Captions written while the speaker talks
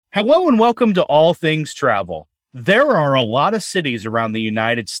Hello and welcome to All Things Travel. There are a lot of cities around the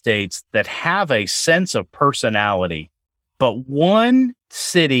United States that have a sense of personality, but one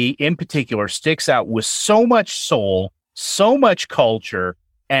city in particular sticks out with so much soul, so much culture,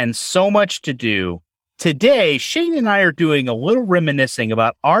 and so much to do. Today, Shane and I are doing a little reminiscing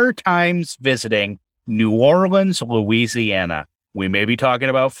about our times visiting New Orleans, Louisiana. We may be talking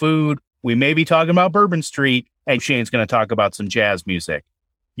about food, we may be talking about Bourbon Street, and Shane's going to talk about some jazz music.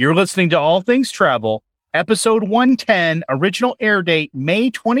 You're listening to All Things Travel, episode 110, original air date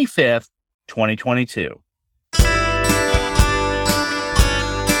May 25th, 2022.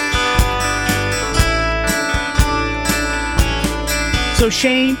 So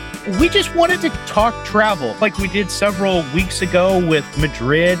Shane, we just wanted to talk travel like we did several weeks ago with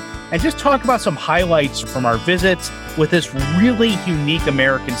Madrid and just talk about some highlights from our visits with this really unique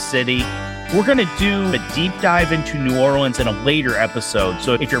American city. We're going to do a deep dive into New Orleans in a later episode.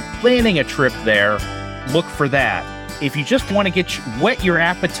 So if you're planning a trip there, look for that. If you just want to whet your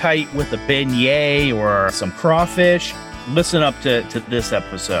appetite with a beignet or some crawfish, listen up to this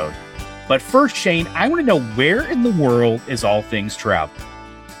episode. But first, Shane, I want to know, where in the world is All Things Travel?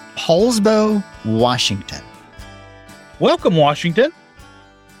 Poulsbo, Washington. Welcome, Washington.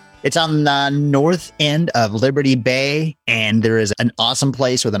 It's on the north end of Liberty Bay, and there is an awesome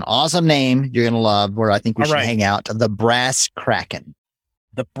place with an awesome name you're going to love where I think we should hang out, the Brass Kraken.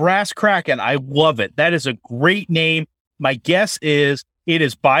 The Brass Kraken. I love it. That is a great name. My guess is it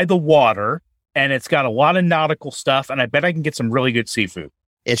is by the water, and it's got a lot of nautical stuff, and I bet I can get some really good seafood.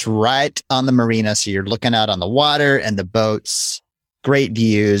 It's right on the marina, so you're looking out on the water and the boats. Great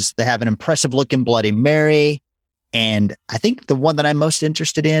views. They have an impressive looking Bloody Mary. And I think the one that I'm most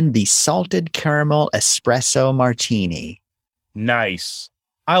interested in, the salted caramel espresso martini. Nice.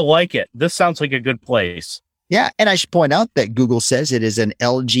 I like it. This sounds like a good place. Yeah. And I should point out that Google says it is an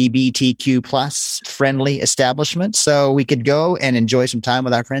LGBTQ plus friendly establishment. So we could go and enjoy some time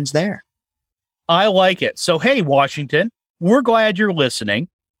with our friends there. I like it. So, hey, Washington, we're glad you're listening.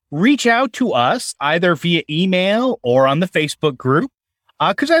 Reach out to us either via email or on the Facebook group,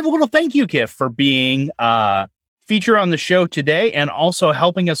 because I have a little thank you gift for being featured on the show today and also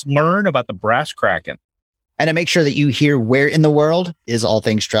helping us learn about the Brass Kraken. And to make sure that you hear where in the world is All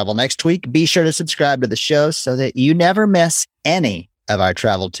Things Travel next week, be sure to subscribe to the show so that you never miss any of our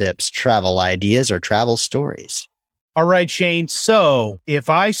travel tips, travel ideas, or travel stories. All right, Shane. So if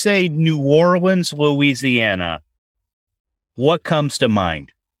I say New Orleans, Louisiana, what comes to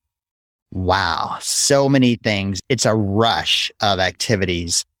mind? Wow, so many things. It's a rush of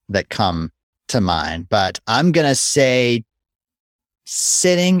activities that come to mind, but I'm going to say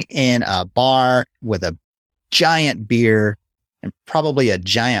sitting in a bar with a giant beer and probably a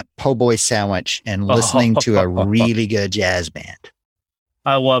giant po' boy sandwich and listening to a really good jazz band.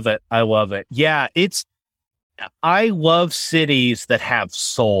 I love it. I love it. Yeah, I love cities that have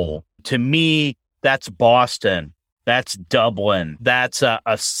soul. To me, that's Boston. That's Dublin. That's a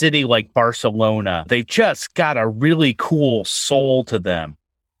city like Barcelona. They've just got a really cool soul to them.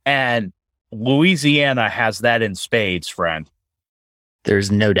 And Louisiana has that in spades, friend.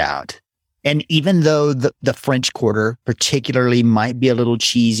 There's no doubt. And even though the French Quarter particularly might be a little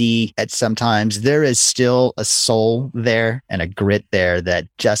cheesy at sometimes, there is still a soul there and a grit there that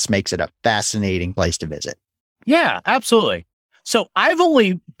just makes it a fascinating place to visit. Yeah, absolutely. So I've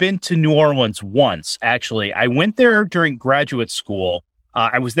only been to New Orleans once, actually. I went there during graduate school.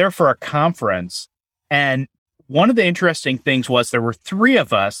 I was there for a conference. And one of the interesting things was there were three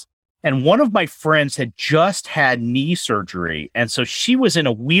of us, and one of my friends had just had knee surgery. And so she was in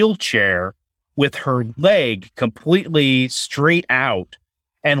a wheelchair with her leg completely straight out.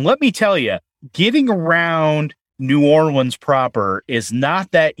 And let me tell you, getting around New Orleans proper is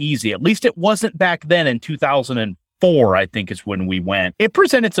not that easy. At least it wasn't back then in 2004, I think is when we went. It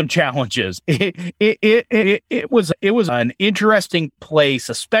presented some challenges. It was an interesting place,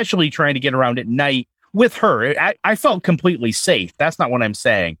 especially trying to get around at night with her. I felt completely safe. That's not what I'm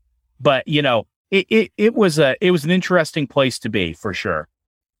saying. But, you know, it was an interesting place to be, for sure.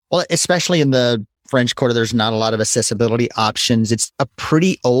 Well, especially in the French Quarter, there's not a lot of accessibility options. It's a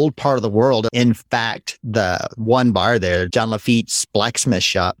pretty old part of the world. In fact, the one bar there, John Lafitte's blacksmith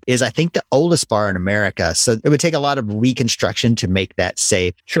shop, is, I think, the oldest bar in America. So it would take a lot of reconstruction to make that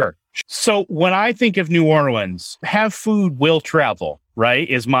safe. Sure. So when I think of New Orleans, have food, will travel, right?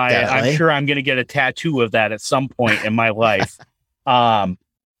 I'm sure I'm going to get a tattoo of that at some point in my life.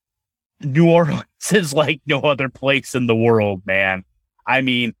 New Orleans is like no other place in the world, man. I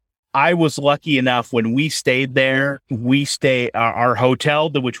mean, I was lucky enough when we stayed there, our hotel,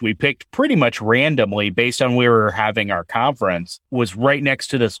 which we picked pretty much randomly based on where we were having our conference, was right next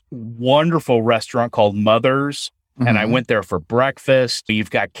to this wonderful restaurant called Mother's. Mm-hmm. And I went there for breakfast.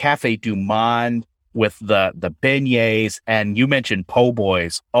 You've got Cafe Du Monde with the beignets, and you mentioned po'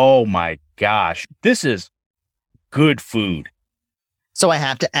 boys. Oh my gosh, this is good food. So I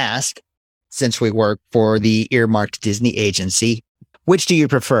have to ask, since we work for the earmarked Disney agency, which do you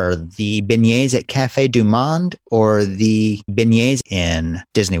prefer, the beignets at Cafe Du Monde or the beignets in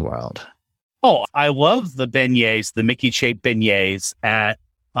Disney World? Oh, I love the beignets, the Mickey-shaped beignets at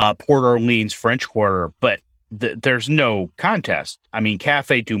Port Orleans French Quarter, but there's no contest. I mean,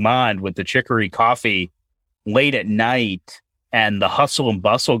 Cafe Du Monde with the chicory coffee late at night and the hustle and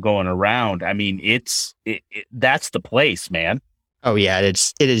bustle going around. I mean, that's the place, man. Oh yeah,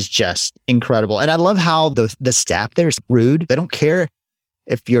 it is just incredible. And I love how the staff there is rude. They don't care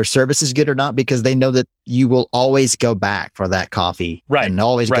if your service is good or not, because they know that you will always go back for that coffee. Right. And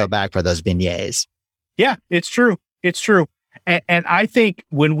always go back for those beignets. Yeah, it's true. It's true. And I think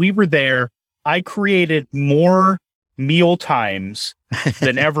when we were there, I created more meal times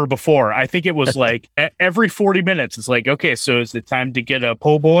than ever before. I think it was like every 40 minutes, it's like, okay, so is it time to get a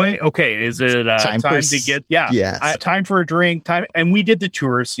po' boy? Okay, is it time to get, time for a drink, time. And we did the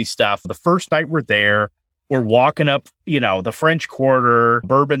touristy stuff. The first night we're there, we're walking up, the French Quarter,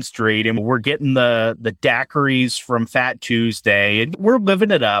 Bourbon Street, and we're getting the daiquiris from Fat Tuesday, and we're living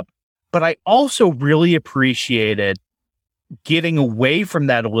it up. But I also really appreciated getting away from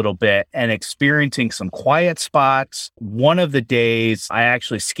that a little bit and experiencing some quiet spots. One of the days I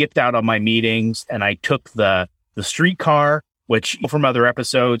actually skipped out on my meetings and I took the streetcar, which from other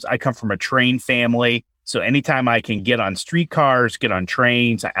episodes, I come from a train family. So anytime I can get on streetcars, get on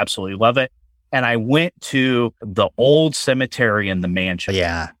trains, I absolutely love it. And I went to the old cemetery in the mansion.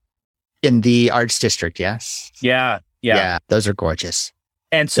 Yeah. In the Arts District. Yes. Yeah. Those are gorgeous.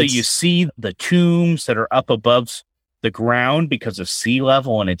 And so you see the tombs that are up above the ground because of sea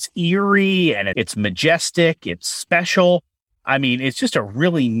level, and it's eerie and it's majestic. It's special. I mean, it's just a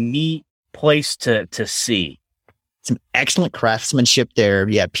really neat place to see. Some excellent craftsmanship there.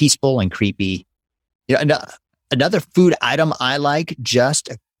 Yeah. Peaceful and creepy. Another food item I like, just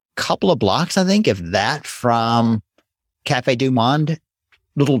a couple of blocks, I think, if that, from Cafe Du Monde,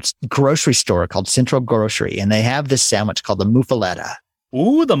 little grocery store called Central Grocery. And they have this sandwich called the muffaletta.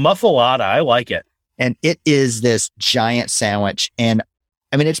 Ooh, the muffaletta. I like it. And it is this giant sandwich. And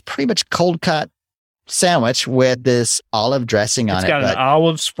I mean, it's pretty much cold cut sandwich with this olive dressing on it. It's got an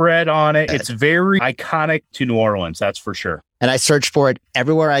olive spread on it. It's very iconic to New Orleans, that's for sure. And I search for it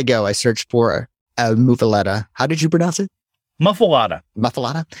everywhere I go. I search for a muffaletta. How did you pronounce it? Muffaletta.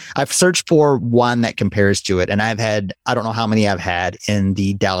 Muffaletta. I've searched for one that compares to it. And I don't know how many I've had in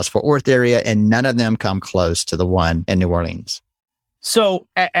the Dallas-Fort Worth area, and none of them come close to the one in New Orleans. So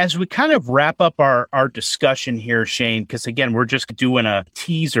as we kind of wrap up our discussion here, Shane, because again, we're just doing a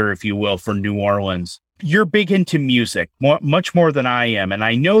teaser, if you will, for New Orleans. You're big into music, much more than I am. And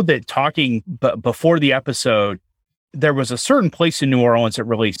I know that talking before the episode, there was a certain place in New Orleans that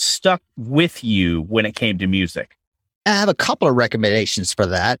really stuck with you when it came to music. I have a couple of recommendations for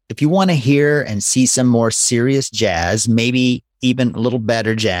that. If you want to hear and see some more serious jazz, maybe even a little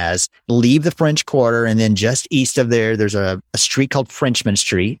better jazz, leave the French Quarter, and then just east of there's a street called Frenchman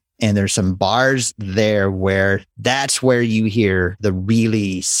Street, and there's some bars there where that's where you hear the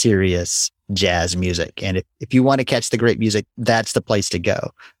really serious jazz music. And if you want to catch the great music, that's the place to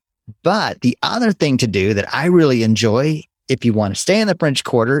go. But the other thing to do that I really enjoy, if you want to stay in the French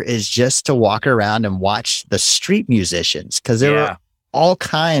Quarter, is just to walk around and watch the street musicians, because there are all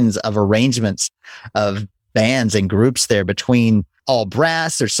kinds of arrangements of bands and groups there, between all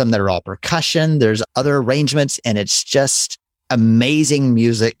brass. There's some that are all percussion. There's other arrangements, and it's just amazing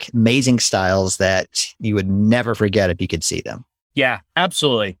music, amazing styles that you would never forget if you could see them. Yeah,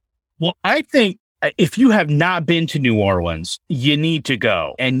 absolutely. Well, I think if you have not been to New Orleans, you need to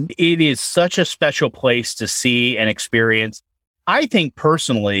go. And it is such a special place to see and experience. I think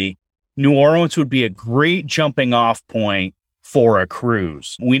personally, New Orleans would be a great jumping off point for a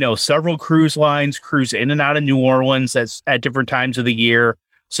cruise. We know several cruise lines cruise in and out of New Orleans at different times of the year.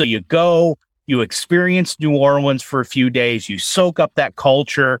 So you go, you experience New Orleans for a few days, you soak up that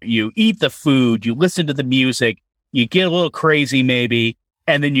culture, you eat the food, you listen to the music, you get a little crazy maybe,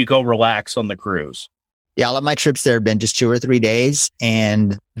 and then you go relax on the cruise. Yeah, all of my trips there have been just 2 or 3 days,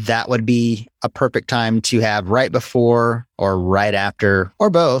 and that would be a perfect time to have right before or right after, or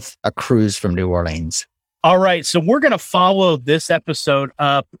both, a cruise from New Orleans. All right, so we're going to follow this episode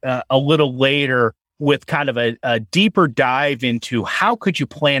up a little later with kind of a deeper dive into how could you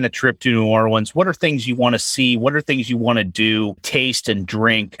plan a trip to New Orleans? What are things you want to see? What are things you want to do, taste and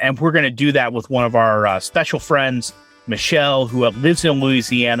drink? And we're going to do that with one of our special friends, Michelle, who lives in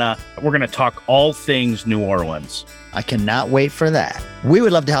Louisiana. We're going to talk all things New Orleans. I cannot wait for that. We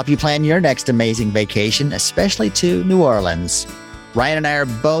would love to help you plan your next amazing vacation, especially to New Orleans. Ryan and I are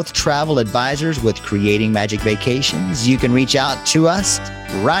both travel advisors with Creating Magic Vacations. You can reach out to us,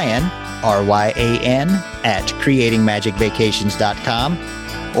 Ryan, Ryan, at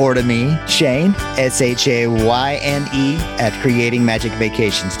creatingmagicvacations.com, or to me, Shane, Shayne, at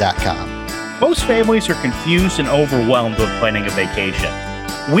creatingmagicvacations.com. Most families are confused and overwhelmed when planning a vacation.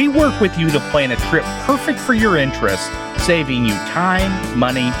 We work with you to plan a trip perfect for your interests, saving you time,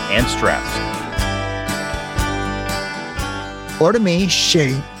 money, and stress. Or to me,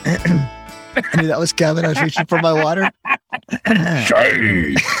 Shane. I knew that was coming. I was reaching for my water.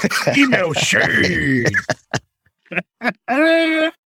 Shane! Email Shane!